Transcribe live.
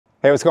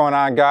Hey, what's going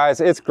on, guys?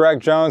 It's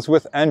Greg Jones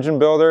with Engine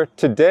Builder.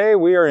 Today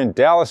we are in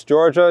Dallas,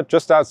 Georgia,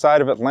 just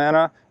outside of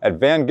Atlanta at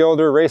Van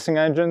Gilder Racing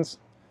Engines.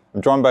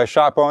 I'm joined by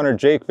shop owner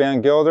Jake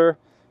Van Gilder.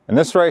 And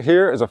this right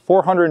here is a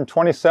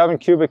 427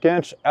 cubic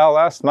inch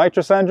LS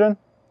nitrous engine.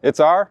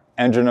 It's our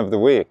engine of the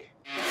week.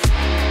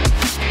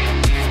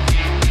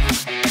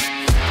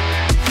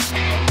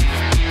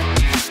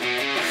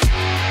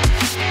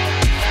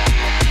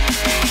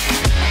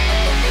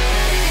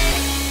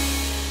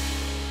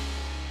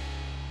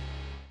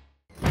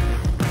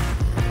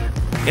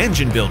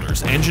 Engine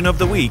Builder's Engine of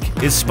the Week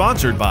is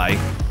sponsored by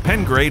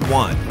Pengrade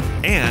 1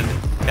 and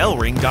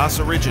L-Ring DOS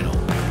Original.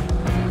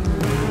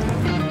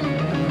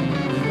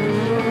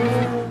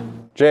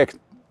 Jake,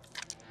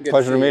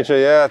 pleasure to meet you.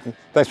 Yeah,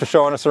 thanks for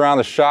showing us around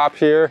the shop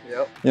here.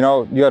 Yep. You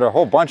know, you had a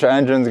whole bunch of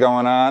engines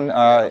going on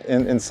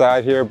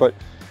inside here, but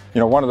you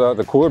know, one of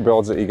the cooler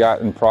builds that you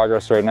got in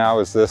progress right now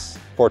is this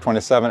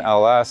 427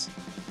 LS.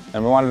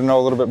 And we wanted to know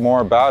a little bit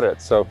more about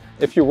it. So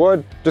if you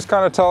would, just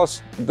kind of tell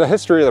us the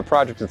history of the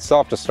project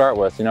itself to start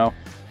with. You know,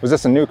 was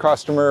this a new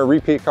customer, a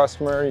repeat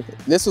customer?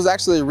 This was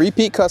actually a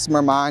repeat customer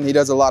of mine. He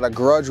does a lot of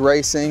grudge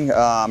racing,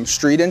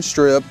 street and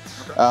strip.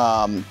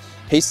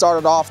 He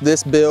started off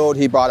this build,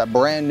 he brought a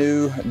brand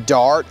new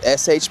Dart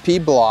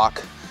SHP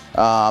block.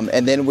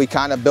 And then we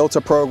kind of built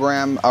a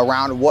program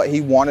around what he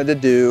wanted to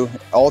do.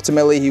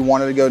 Ultimately, he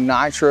wanted to go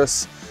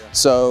nitrous.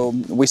 So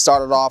we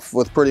started off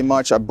with pretty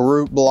much a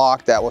brute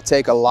block that will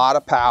take a lot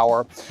of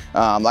power.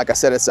 Like I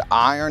said, it's an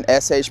iron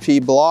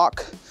SHP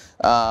block.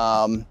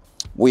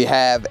 We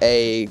have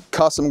a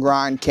custom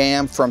grind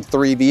cam from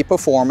 3V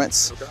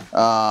Performance.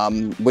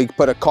 Okay. We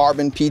put a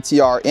carbon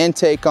PTR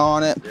intake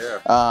on it.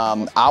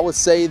 Yeah. I would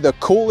say the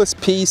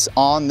coolest piece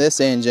on this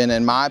engine,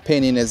 in my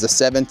opinion, is the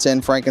 710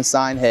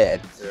 Frankenstein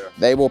head. Yeah.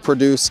 They will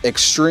produce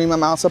extreme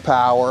amounts of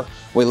power.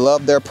 We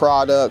love their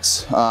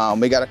products.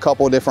 We got a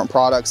couple of different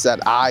products that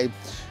I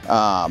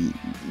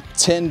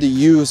tend to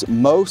use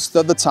most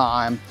of the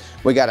time.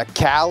 We got a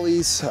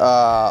Callie's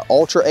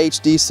Ultra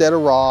HD set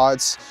of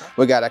rods.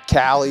 We got a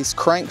Callie's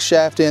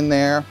crankshaft in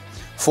there,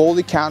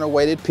 fully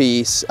counterweighted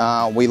piece.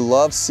 We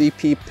love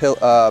CP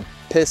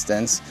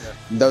pistons. Yeah.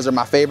 Those are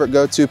my favorite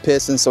go-to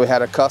pistons, so we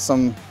had a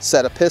custom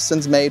set of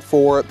pistons made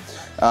for it.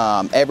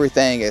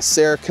 Everything is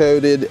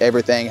Cerakoted.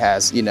 Everything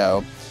has, you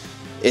know,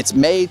 it's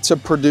made to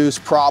produce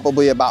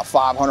probably about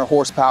 500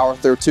 horsepower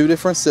through 2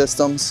 different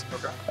systems.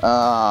 Okay.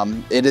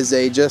 It is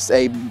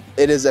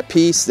a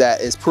piece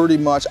that is pretty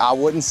much, I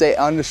wouldn't say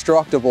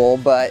indestructible,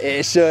 but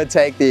it should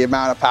take the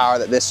amount of power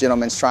that this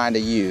gentleman's trying to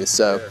use.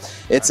 So yeah.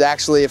 It's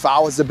actually, if I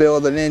was to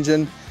build an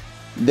engine,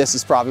 this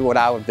is probably what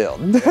I would build.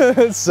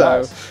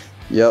 So, nice.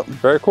 Yep.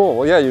 Very cool.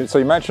 Well, yeah, so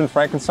you mentioned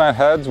Frankenstein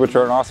heads, which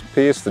are an awesome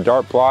piece. The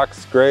Dart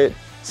block's great.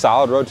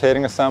 Solid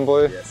rotating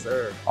assembly. Yes,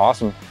 sir.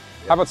 Awesome.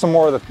 How about some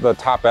more of the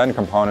top end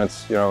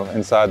components, you know,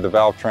 inside the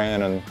valve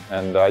train,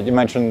 and you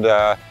mentioned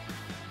the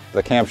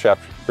camshaft.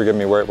 Forgive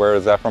me, where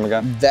is that from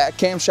again? That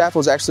camshaft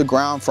was actually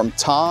ground from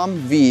Tom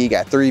Vieg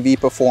at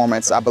 3V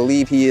Performance. I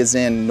believe he is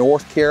in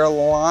North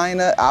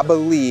Carolina. I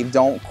believe,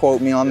 don't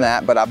quote me on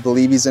that, but I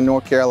believe he's in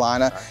North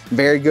Carolina.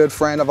 Very good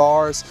friend of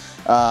ours.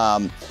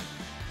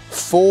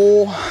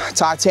 Full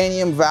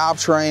titanium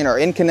valve train or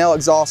in-canal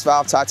exhaust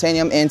valve,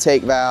 titanium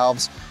intake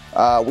valves.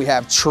 We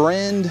have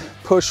trend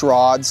push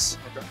rods.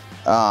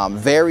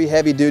 Very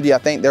heavy duty. I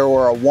think there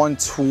were a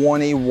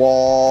 120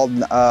 wall,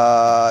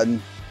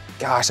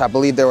 gosh, I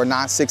believe there were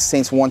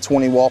 9/16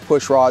 120 wall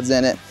push rods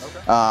in it.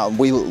 Okay.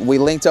 We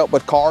linked up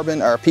with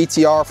carbon or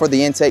PTR for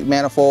the intake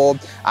manifold.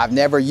 I've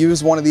never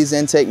used one of these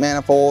intake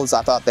manifolds.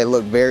 I thought they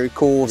looked very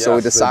cool, yes, so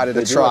we decided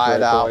to try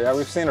it out. Cool. Yeah,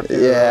 we've seen a few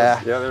yeah, of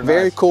those. Yeah, they're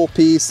very nice. Cool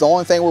piece. The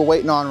only thing we're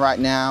waiting on right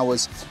now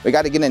is we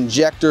got to get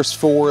injectors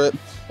for it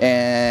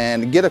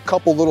and get a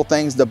couple little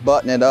things to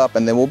button it up,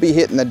 and then we'll be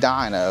hitting the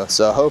dyno.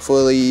 So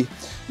hopefully,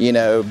 you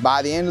know,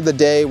 by the end of the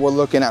day, we're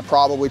looking at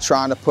probably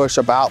trying to push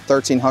about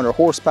 1,300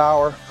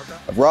 horsepower.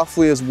 Okay.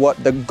 Roughly is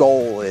what the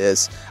goal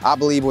is. I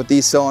believe with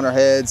these cylinder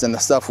heads and the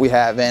stuff we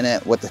have in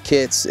it, with the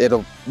kits,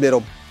 it'll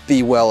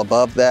be well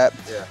above that.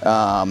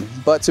 Yeah.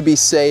 But to be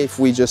safe,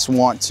 we just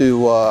want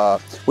to,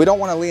 we don't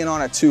want to lean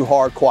on it too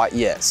hard quite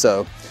yet.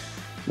 So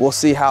we'll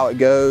see how it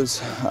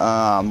goes.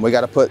 We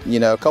got to put, you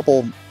know, a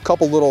couple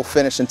little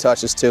finishing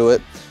touches to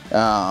it.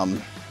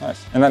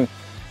 Nice. And then,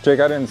 Jake,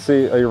 I didn't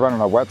see, are you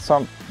running a wet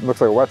sump?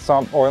 Looks like a wet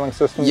sump oiling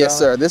system? Yes,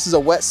 sir. This is a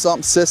wet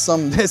sump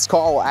system. This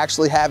car will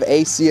actually have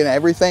AC and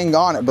everything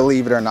on it,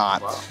 believe it or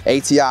not. Wow.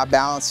 ATI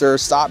balancer,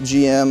 stop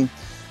GM,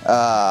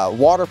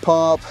 water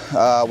pump.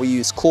 We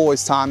use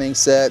Cloy's timing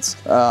sets.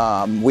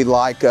 We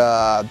like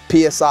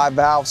PSI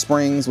valve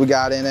springs we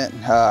got in it,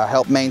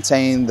 help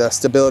maintain the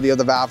stability of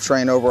the valve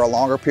train over a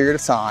longer period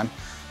of time.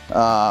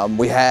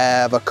 We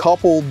have a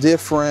couple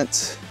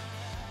different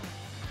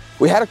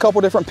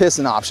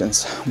piston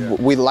options. Yeah.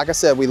 Like I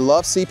said, we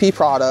love CP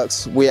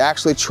products. We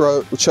actually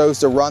chose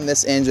to run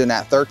this engine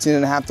at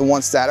 13.5 to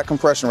 1 static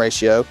compression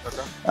ratio.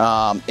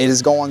 Okay. It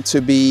is going to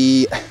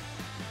be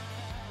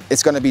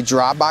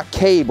drive-by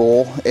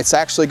cable. It's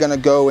actually going to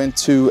go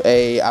into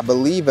I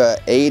believe a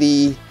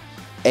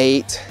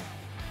 88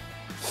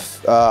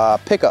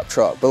 pickup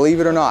truck, believe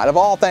it or not. Of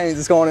all things,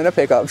 it's going in a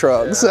pickup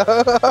truck. Yeah.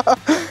 So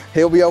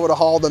he'll be able to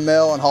haul the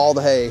mail and haul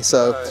the hay.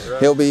 So right.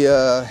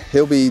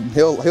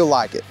 He'll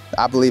like it.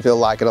 I believe he'll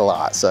like it a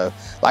lot. So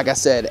like I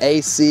said,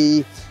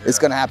 AC, it's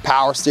gonna have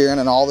power steering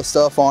and all the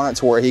stuff on it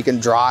to where he can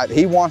drive.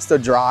 He wants to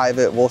drive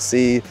it. We'll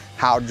see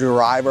how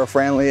driver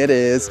friendly it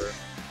is.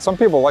 Some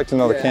people like to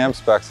know the cam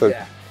specs. So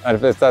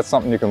and if that's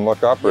something you can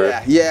look up, or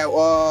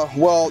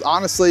well,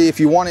 honestly, if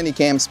you want any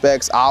cam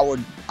specs,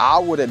 I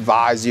would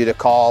advise you to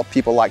call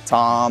people like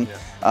Tom.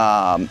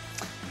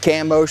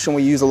 Cam Motion,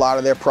 we use a lot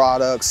of their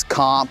products.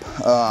 Comp,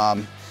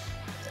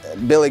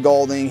 Billy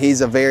Golding,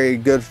 he's a very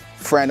good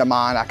friend of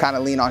mine. I kind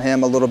of lean on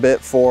him a little bit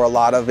for a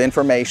lot of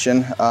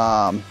information.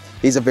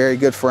 He's a very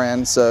good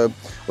friend, so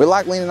we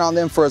like leaning on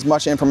them for as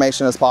much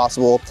information as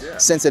possible.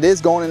 Since it is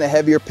going in a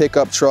heavier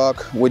pickup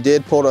truck, we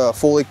did put a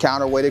fully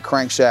counterweighted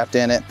crankshaft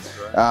in it.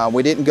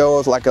 We didn't go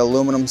with like an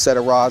aluminum set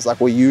of rods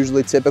like we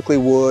typically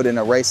would in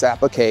a race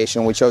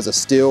application. We chose a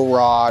steel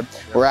rod.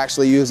 We're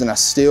actually using a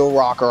steel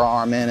rocker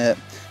arm in it.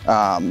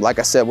 Like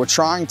I said, we're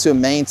trying to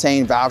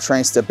maintain valve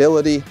train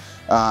stability.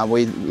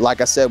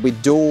 Like I said, we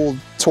dual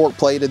torque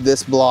plated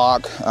this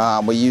block.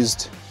 We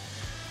used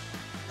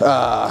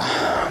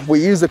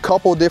a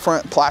couple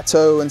different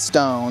plateau and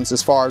stones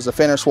as far as the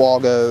finish wall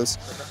goes.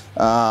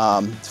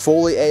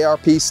 Fully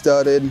ARP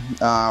studded,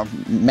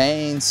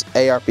 mains,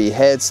 ARP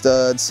head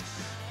studs.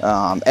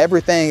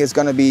 Everything is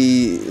going to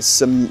be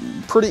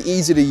pretty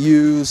easy to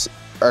use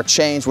or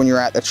change when you're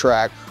at the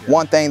track.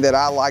 One thing that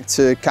I like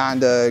to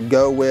kind of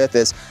go with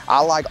is I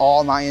like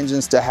all my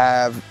engines to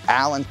have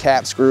Allen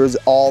cap screws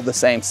all the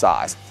same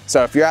size.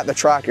 So if you're at the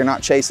track, you're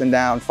not chasing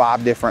down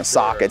 5 different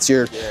sockets.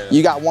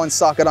 You got one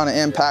socket on an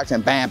impact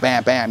and bam,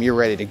 bam, bam, you're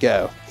ready to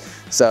go.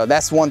 So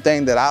that's one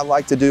thing that I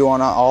like to do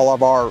on all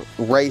of our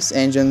race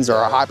engines or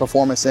our high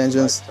performance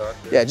engines.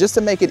 Yeah, just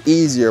to make it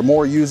easier,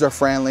 more user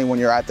friendly when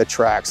you're at the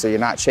track, so you're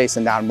not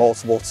chasing down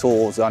multiple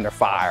tools under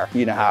fire.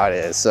 You know how it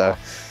is, so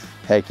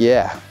heck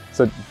yeah.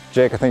 So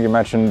Jake, I think you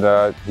mentioned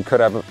you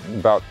could have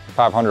about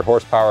 500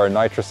 horsepower of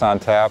nitrous on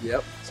tap.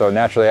 So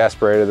naturally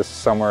aspirated, this is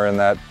somewhere in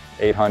that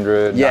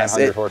 800,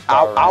 900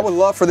 horsepower. I would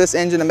love for this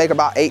engine to make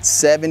about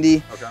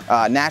 870,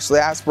 naturally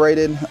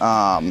aspirated.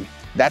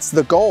 That's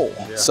the goal.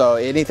 So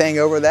anything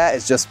over that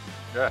is just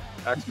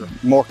extra.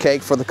 More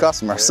cake for the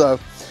customer. So,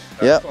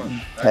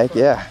 heck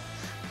yeah.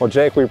 Well,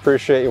 Jake, we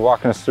appreciate you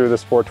walking us through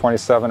this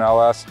 427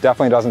 LS.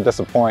 Definitely doesn't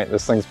disappoint.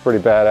 This thing's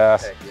pretty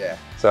badass. Heck yeah.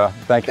 So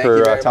thank you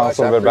for telling us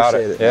a little bit about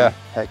it.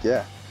 Heck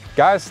yeah.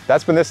 Guys,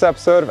 that's been this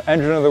episode of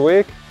Engine of the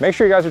Week. Make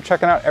sure you guys are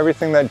checking out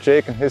everything that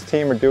Jake and his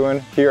team are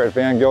doing here at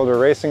Van Gilder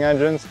Racing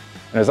Engines.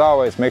 And as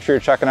always, make sure you're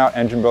checking out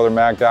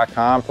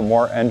enginebuildermag.com for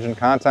more engine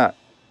content.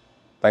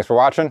 Thanks for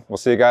watching. We'll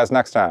see you guys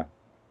next time.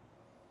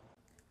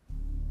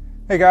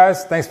 Hey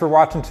guys, thanks for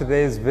watching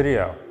today's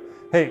video.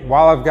 Hey,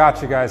 while I've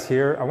got you guys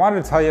here, I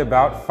wanted to tell you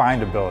about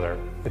Find a Builder.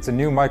 It's a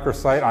new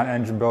microsite on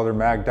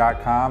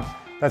enginebuildermag.com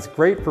that's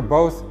great for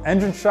both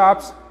engine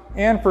shops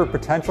and for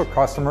potential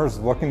customers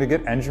looking to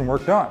get engine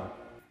work done.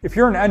 If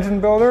you're an engine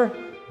builder,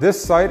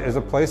 this site is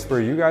a place where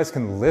you guys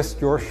can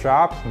list your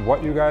shop and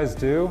what you guys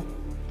do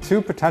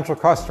to potential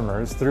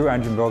customers through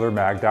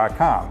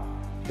enginebuildermag.com.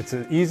 It's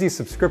an easy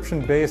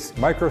subscription-based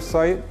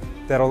microsite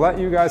that'll let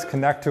you guys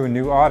connect to a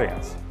new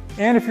audience.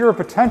 And if you're a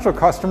potential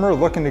customer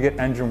looking to get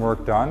engine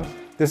work done,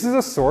 this is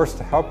a source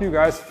to help you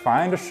guys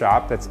find a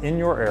shop that's in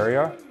your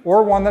area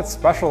or one that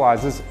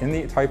specializes in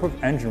the type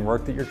of engine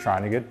work that you're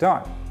trying to get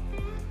done.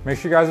 Make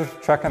sure you guys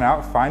are checking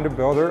out Find a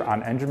Builder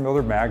on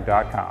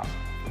enginebuildermag.com.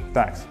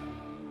 Thanks.